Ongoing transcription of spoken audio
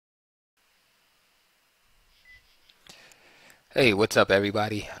Hey, what's up,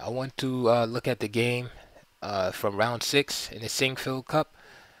 everybody? I want to look at the game from round six in the Sinquefield Cup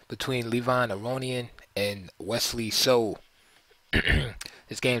between Levon Aronian and Wesley So.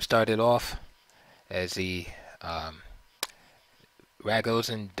 This game started off as the um,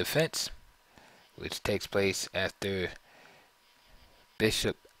 Ragozin defense, which takes place after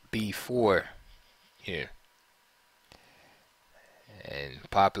Bishop B4 here. And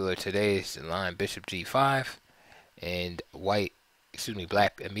popular today is the line Bishop G5, and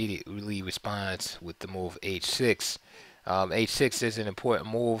Black immediately responds with the move H6. H6 is an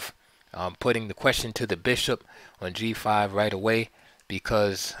important move, putting the question to the bishop on G5 right away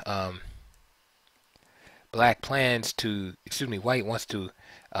because White wants to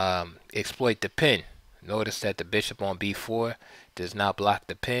exploit the pin. Notice that the bishop on B4 does not block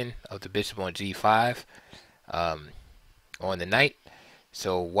the pin of the bishop on G5 um, on the knight.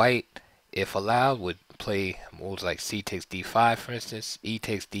 So White, if allowed, would play moves like C takes D5, for instance, E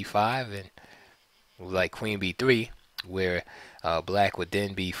takes D5, and like Queen B3, where Black would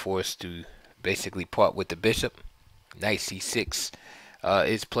then be forced to basically part with the bishop. Knight C6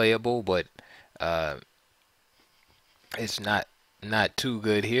 is playable, but uh, it's not too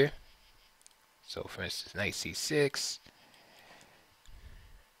good here. So, for instance, Knight C6,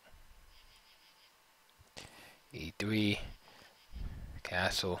 E3,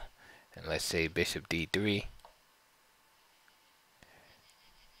 castle, and let's say Bishop D3.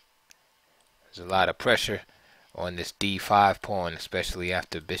 There's a lot of pressure on this D5 pawn, especially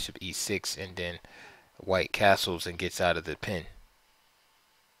after Bishop E6, and then White castles and gets out of the pin.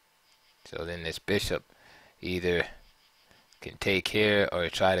 So then this bishop either can take here or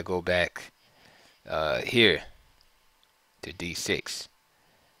try to go back here to D6.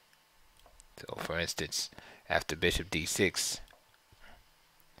 So for instance, after Bishop D6,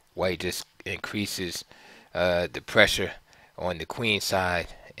 White just increases the pressure on the queen side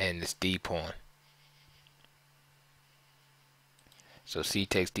and this D pawn. So C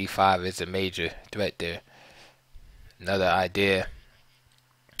takes D5 is a major threat there. Another idea,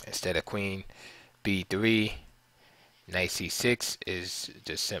 instead of Queen B3, Knight C6 is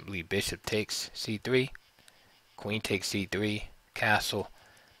just simply Bishop takes C3, Queen takes C3, castle,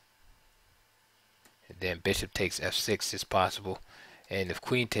 and then Bishop takes F6 is possible. And if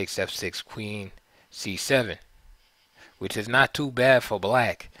Queen takes F6, Queen C7, which is not too bad for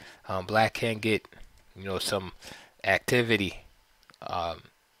Black. Black can get, some activity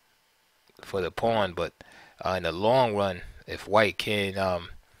for the pawn, but in the long run, if White can,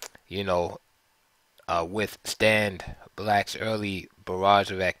 you know, withstand Black's early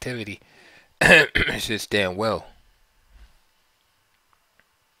barrage of activity, it should stand well.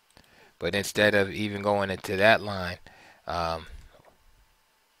 But instead of even going into that line, um,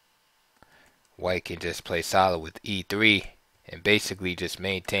 White can just play solid with E3 and basically just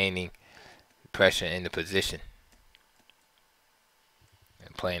maintaining pressure in the position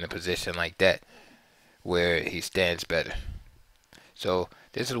and playing a position like that where he stands better. So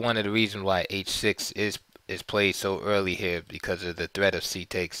this is one of the reasons why H6 is played so early here, because of the threat of C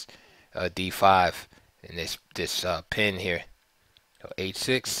takes D5 and this pin here. So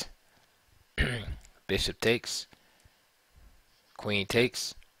H6, Bishop takes, Queen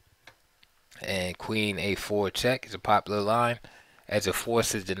takes, and Queen A4 check is a popular line as it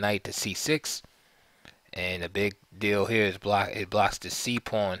forces the knight to C6. And the big deal here is it blocks the C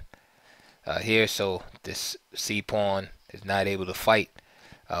pawn here, so this C pawn is not able to fight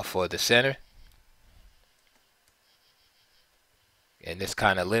for the center, and this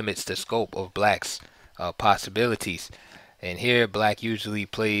kind of limits the scope of Black's possibilities. And here Black usually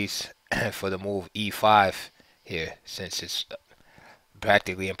plays for the move E5 here, since it's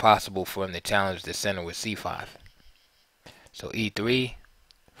practically impossible for him to challenge the center with C5. So E3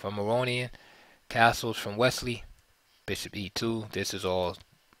 from Aronian, castles from Wesley, Bishop E2, this is all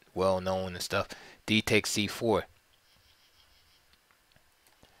well known and stuff. D takes C4,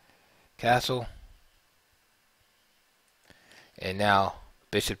 castle, and now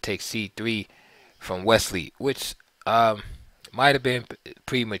Bishop takes C3 from Wesley, which might have been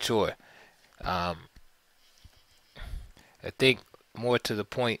premature. I think more to the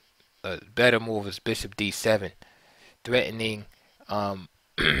point, a better move is Bishop D7, threatening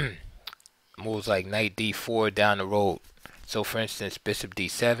moves like Knight D4 down the road. So for instance, Bishop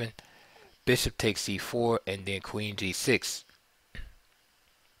D7, Bishop takes C4, and then Queen G6.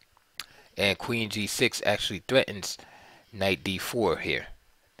 And Queen G6 actually threatens Knight D4 here.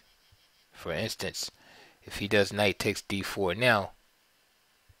 For instance, if he does Knight takes D4 now,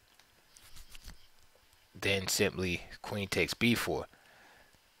 then simply Queen takes B4.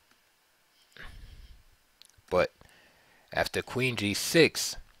 But after queen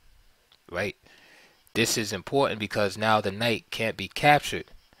g6, right? This is important because now the knight can't be captured,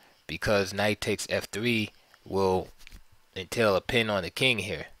 because knight takes f3 will entail a pin on the king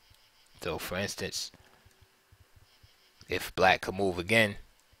here. So for instance, if black could move again,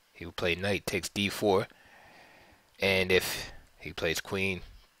 he would play knight takes d4, and if he plays queen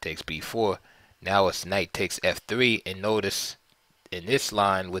takes b4, now it's knight takes f3, and notice in this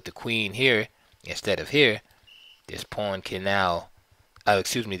line with the queen here instead of here, this pawn can now,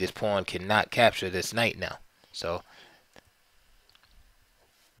 this pawn cannot capture this knight now. So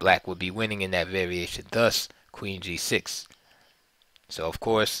black would be winning in that variation, thus queen g6. So of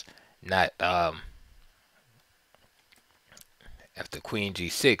course, not after queen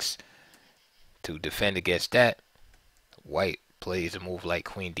g6, to defend against that, white plays a move like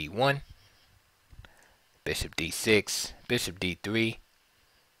queen d1, bishop d6, bishop d3,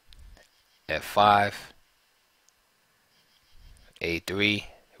 f5, a3,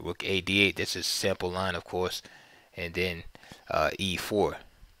 rook a d8. This is a sample line, of course, and then e4.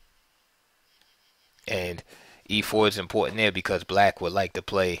 And e4 is important there because black would like to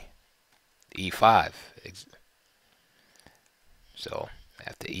play e5. So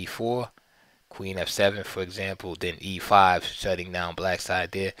after e4, queen f7, for example, then e5, shutting down black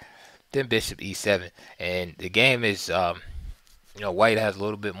side there, then bishop e7. And the game is, white has a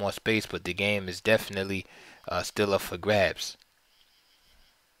little bit more space, but the game is definitely still up for grabs.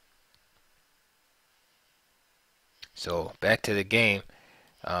 So back to the game.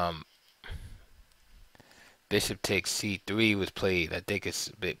 Bishop takes c3 was played. I think it's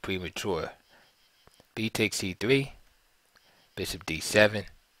a bit premature. B takes c3, bishop d7.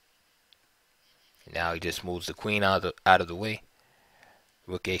 Now he just moves the queen out of the way.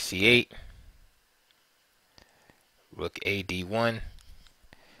 Rook a c8, rook a d1,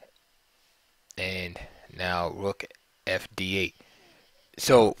 and now rook f d8.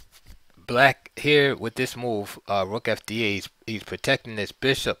 So black here with this move, rook f d8, he's protecting this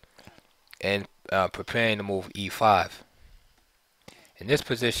bishop and preparing to move e5. In this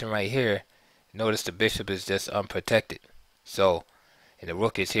position right here, notice the bishop is just unprotected. So, and the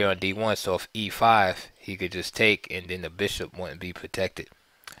rook is here on d1, so if e5, he could just take, and then the bishop wouldn't be protected.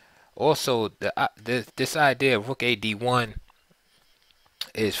 Also, this idea of rook a d1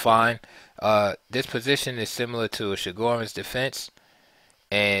 is fine. This position is similar to a Shigorin's defense,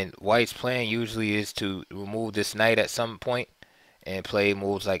 and white's plan usually is to remove this knight at some point and play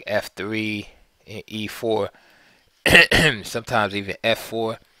moves like f3 and e4, sometimes even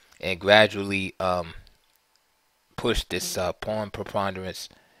f4, and gradually push this pawn preponderance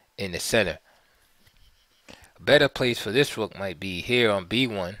in the center. A better place for this rook might be here on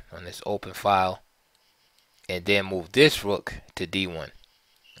b1 on this open file, and then move this rook to d1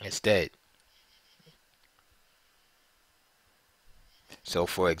 instead. So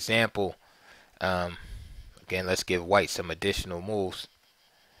for example, again, let's give white some additional moves.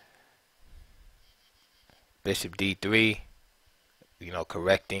 Bishop d3,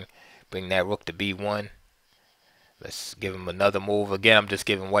 correcting, bring that rook to b1. Let's give him another move. Again, I'm just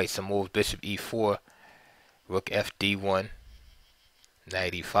giving white some moves. Bishop e4, rook f d1,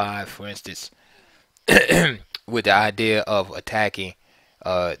 knight e5, for instance, with the idea of attacking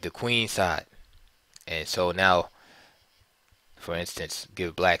the queen side. And so now, for instance,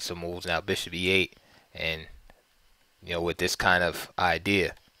 give black some moves. Now bishop e8, and with this kind of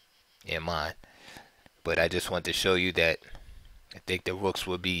idea in mind. But I just want to show you that I think the rooks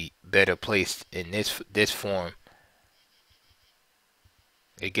would be better placed in this form.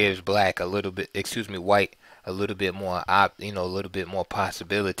 It gives black a little bit, white a little bit more, a little bit more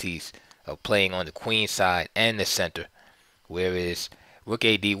possibilities of playing on the queen side and the center. Whereas rook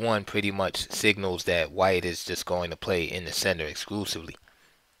a d1 pretty much signals that white is just going to play in the center exclusively.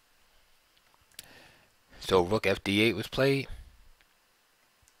 So rook f d8 was played.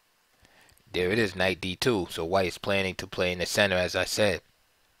 There it is, knight d2. So white is planning to play in the center, as I said.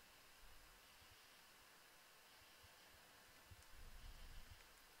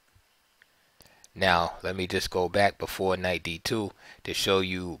 Now, let me just go back before knight d2 to show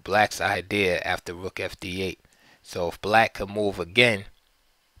you black's idea after rook f d8. So if black can move again,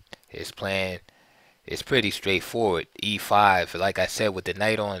 his plan is pretty straightforward. e5, like I said, with the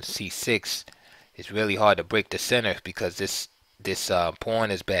knight on c6, it's really hard to break the center because this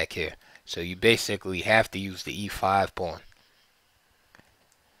pawn is back here. So you basically have to use the e5 pawn.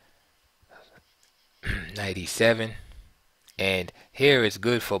 Knight e7. And here it's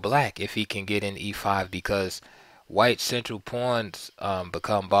good for black if he can get in e5 because white's central pawns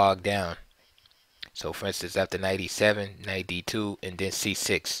become bogged down. So for instance, after knight e7, knight d2, and then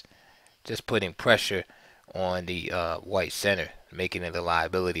c6. Just putting pressure on the white center, making it a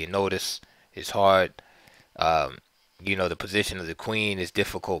liability. And notice it's hard. Um, you know, the position of the queen is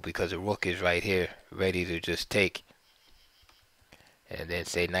difficult because the rook is right here, ready to just take. And then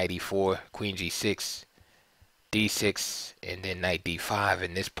say knight e4, queen g6, d6, and then knight d5.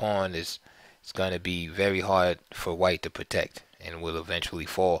 And this pawn is going to be very hard for white to protect and will eventually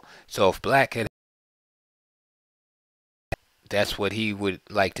fall. So if black had, that's what he would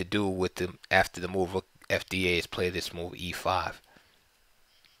like to do with the after the move rook fda is play this move e5.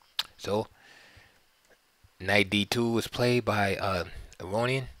 So knight d2 was played by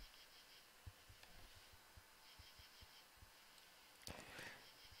Aronian.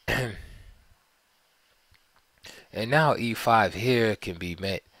 And now e5 here can be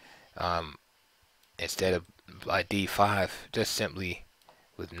met instead of by d5, just simply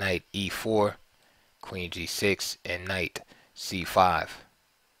with knight e4, queen g6, and knight c5.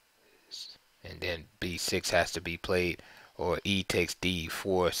 And then b6 has to be played, or e takes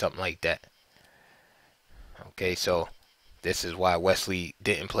d4, something like that. Okay, so this is why Wesley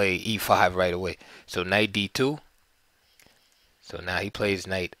didn't play e5 right away. So knight d2. So now he plays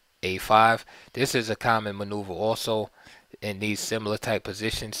knight a5. This is a common maneuver also in these similar type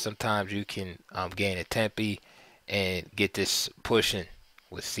positions. Sometimes you can gain a tempi and get this pushing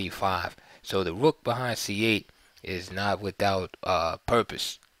with c5. So the rook behind c8 is not without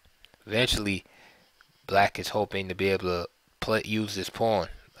purpose. Eventually, black is hoping to be able to use this pawn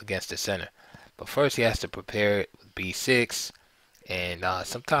against the center. But first he has to prepare it with b6, and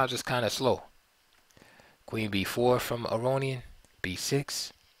sometimes it's kind of slow. Queen b4 from Aronian,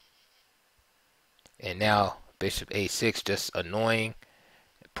 b6. And now bishop a6, just annoying,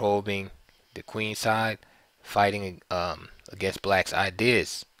 probing the queen side, fighting against black's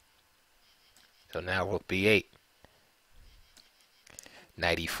ideas. So now rook b8.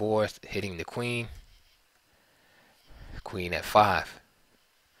 Knight e4, hitting the queen. Queen f5.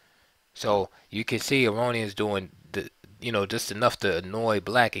 So you can see Aronian's doing just enough to annoy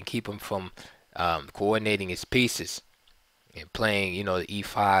black and keep him from coordinating his pieces and playing the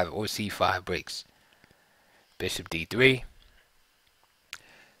e5 or c5 breaks. Bishop d3,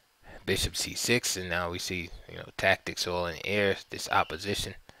 bishop c6, and now we see tactics all in the air. This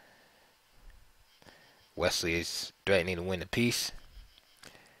opposition. Wesley is threatening to win the piece.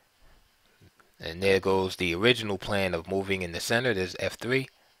 And there goes the original plan of moving in the center. There's f3.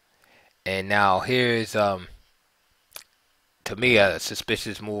 And now here's to me a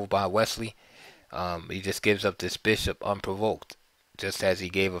suspicious move by Wesley. He just gives up this bishop unprovoked, just as he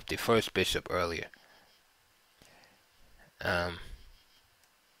gave up the first bishop earlier. To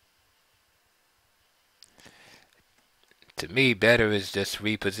me, better is just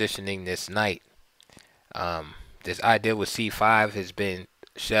repositioning this knight. This idea with c5 has been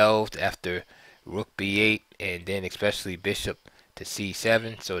shelved after rook b8, and then especially bishop to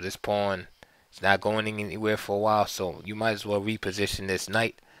c7. So this pawn is not going anywhere for a while. So you might as well reposition this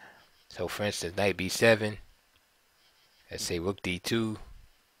knight. So for instance, knight b7. Let's say rook d2.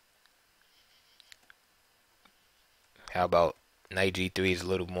 How about knight g3 is a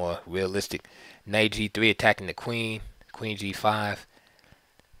little more realistic. Knight g3 attacking the queen. Queen g5.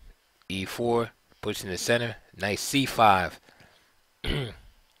 e4 pushing the center. Knight c5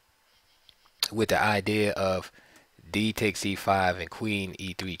 with the idea of d takes e5 and queen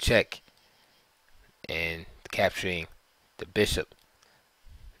e3 check, and capturing the bishop.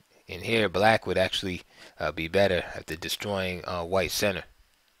 And here black would actually be better after destroying white center.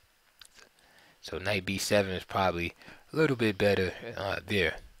 So knight b7 is probably a little bit better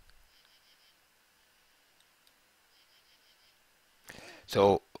there.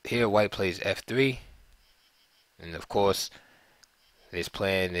 So here white plays f3, and of course this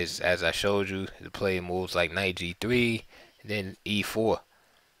plan is, as I showed you, to play moves like knight g3, and then e4.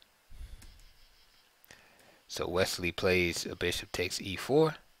 So Wesley plays a bishop takes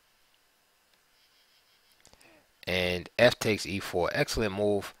e4, and f takes e4. Excellent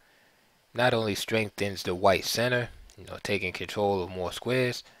move. Not only strengthens the white center, taking control of more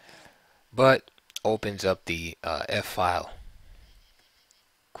squares, but opens up the f file.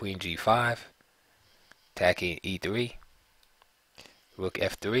 Queen g5, attacking e3. Rook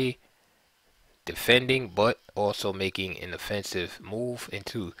f3, defending but also making an offensive move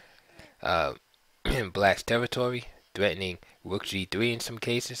into black's territory, threatening rook g3 in some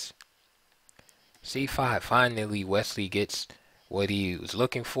cases. c5, finally Wesley gets what he was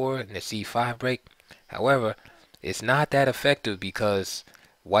looking for in the c5 break. However, it's not that effective because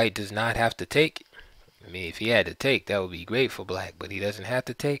white does not have to take. I mean, if he had to take, that would be great for black, but he doesn't have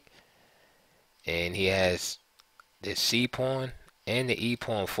to take. And he has this c pawn and the e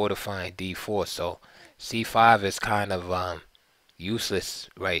pawn fortifying d4. So c5 is kind of useless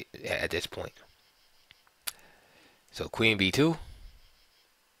right at this point. So queen b2,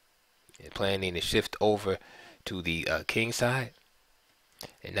 planning to shift over to the king side.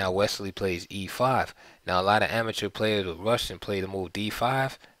 And now Wesley plays e5. Now a lot of amateur players will rush and play the move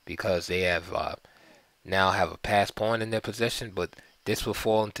d5 because they have now have a passed pawn in their possession, but this will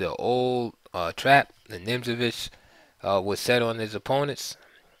fall into the old trap that Nimzovich was set on his opponents.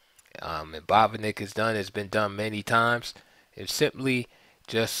 And Botvinnik has been done many times. It's simply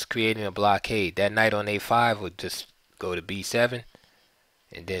just creating a blockade. That knight on a5 would just go to b7,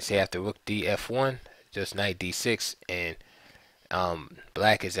 and then say after rook d f1, just knight d6, and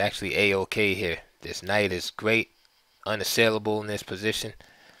black is actually a-okay here. This knight is great, unassailable in this position,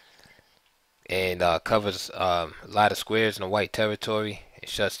 and covers a lot of squares in the white territory and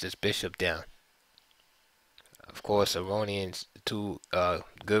shuts this bishop down. Of course, Aronian's too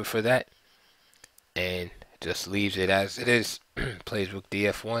good for that, and just leaves it as it is. Plays rook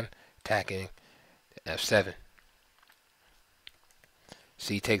df1, attacking f7.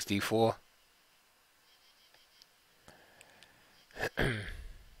 C takes d4.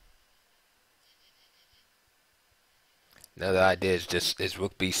 Another idea is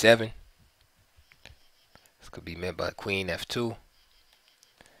rook b7. This could be met by queen f2.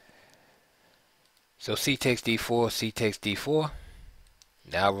 So c takes d4, c takes d4.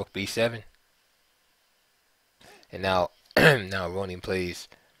 Now rook b7. And now now Aronian plays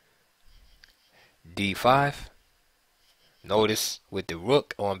d5. Notice with the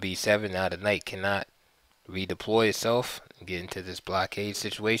rook on b7, now the knight cannot redeploy itself and get into this blockade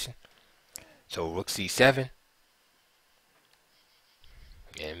situation. So rook c7.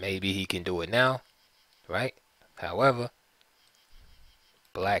 And maybe he can do it now, right? However,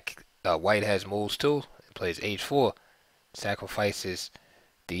 white has moves too. It plays h4, sacrifices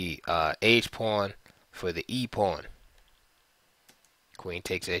the h pawn for the e pawn. Queen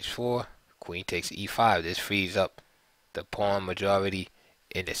takes h4, queen takes e5. This frees up the pawn majority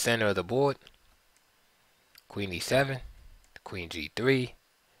in the center of the board. Queen e7, queen g3,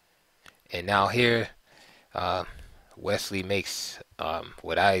 and now here Wesley makes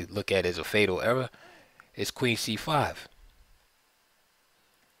what I look at as a fatal error. It's queen c5.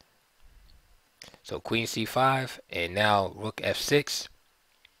 So queen c5, and now rook f6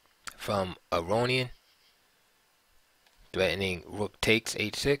 from Aronian, threatening rook takes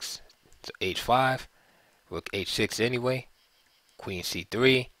h6. So h5, rook h6 anyway. Queen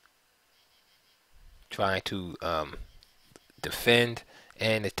c3, trying to defend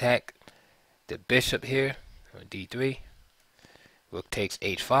and attack the bishop here on d3. Rook takes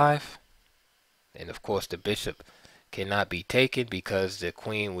h5, and of course the bishop cannot be taken because the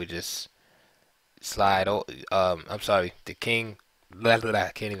queen would just slide. I'm sorry, the king. Blah, blah, blah,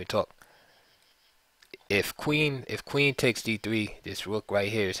 I can't even talk. If queen takes d3, this rook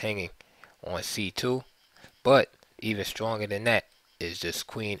right here is hanging on c2. But even stronger than that is just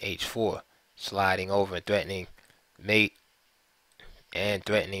queen h4, sliding over and threatening mate and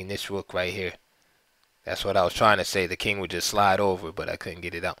threatening this rook right here. That's what I was trying to say. The king would just slide over, but I couldn't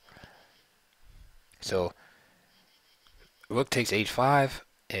get it out. So rook takes h5,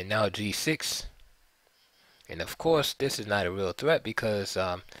 and now g6. And of course, this is not a real threat because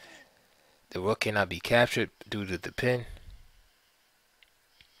the rook cannot be captured due to the pin.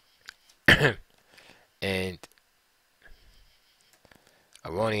 And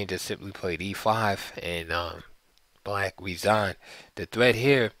Aronian just simply played e5, and black resigned. The threat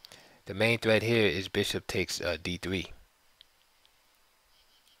here, the main threat here is bishop takes d3.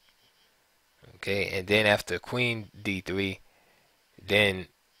 Okay, and then after queen d3, then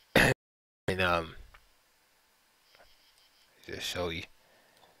and just show you.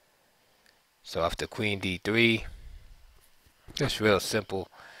 So after queen d3, it's real simple.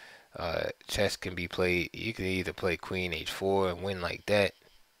 Chess can be played. You can either play queen h4 and win like that,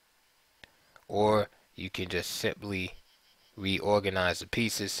 or you can just simply reorganize the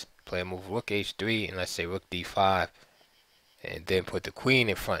pieces, play a move rook h3, and let's say rook d5, and then put the queen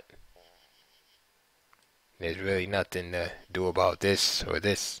in front. There's really nothing to do about this or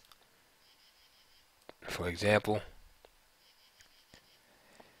this. For example,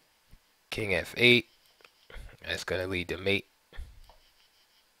 king f8, that's going to lead to mate.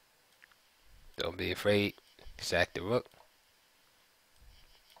 Don't be afraid, sack the rook.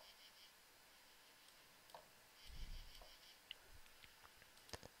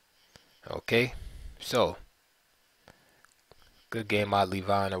 Okay, so good game by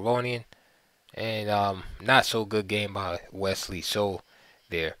Levon Aronian, and not so good game by Wesley So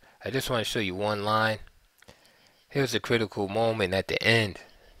there. I just want to show you one line Here's a critical moment at the end.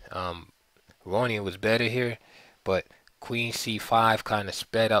 Aronian was better here, but Queen C5 kind of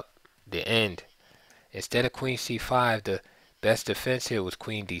sped up the end. Instead of Queen C5, the best defense here was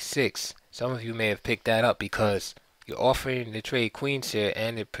Queen D6. Some of you may have picked that up because you're offering to trade queens here,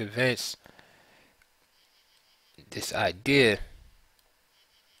 and it prevents this idea.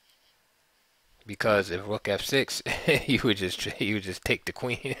 Because if Rook F6, you would just take the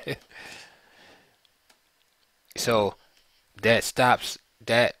queen. So that stops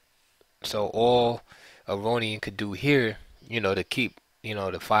that. So all Aronian could do here, to keep,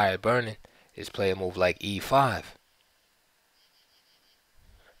 the fire burning, is play a move like E5.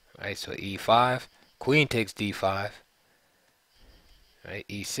 Right, so E5, Queen takes D5. Right,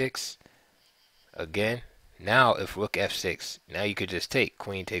 E6, again. Now if Rook F6, now you could just take,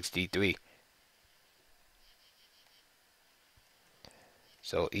 Queen takes D3.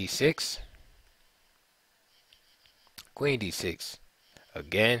 So E6, Queen D6,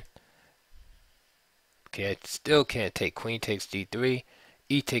 again. Still can't take, Queen takes D3,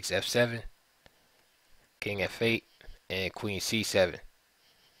 E takes F7, King F8, and Queen C7.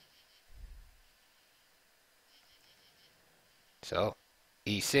 So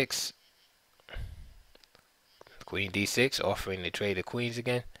E6, Queen D6, offering to trade the queens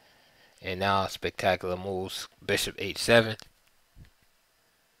again. And now spectacular moves, Bishop H7,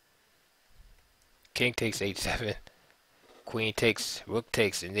 King takes H7, Queen takes, Rook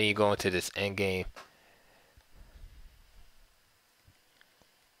takes, and then you go into this endgame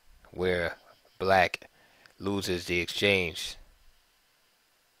where Black loses the exchange.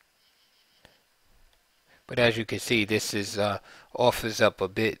 But as you can see, this is offers up a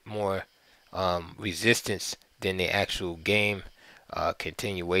bit more resistance than the actual game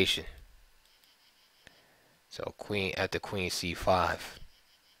continuation. So Queen after Queen C5.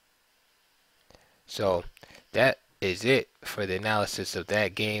 So that is it for the analysis of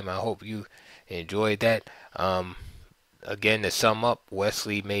that game. I hope you enjoyed that. Again, to sum up,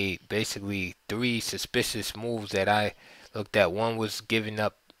 Wesley made basically 3 suspicious moves that I looked at. One was giving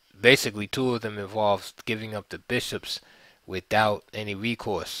up, basically 2 of them involved giving up the bishops without any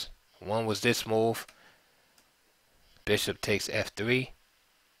recourse. One was this move, bishop takes F3.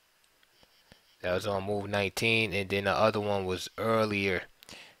 That was on move 19, and then the other one was earlier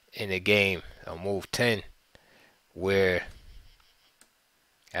in the game, on move 10, where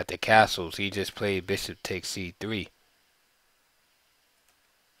at the castles he just played bishop takes C3.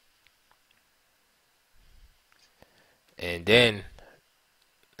 And then,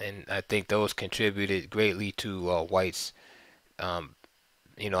 and I think those contributed greatly to White's,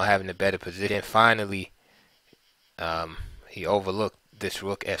 having a better position. And finally, he overlooked this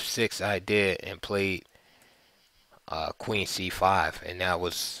Rook F6 idea and played Queen C5, and that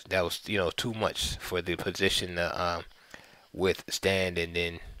was too much for the position to withstand. And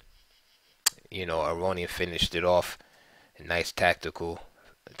then Aronian finished it off in a nice tactical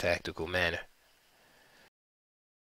manner.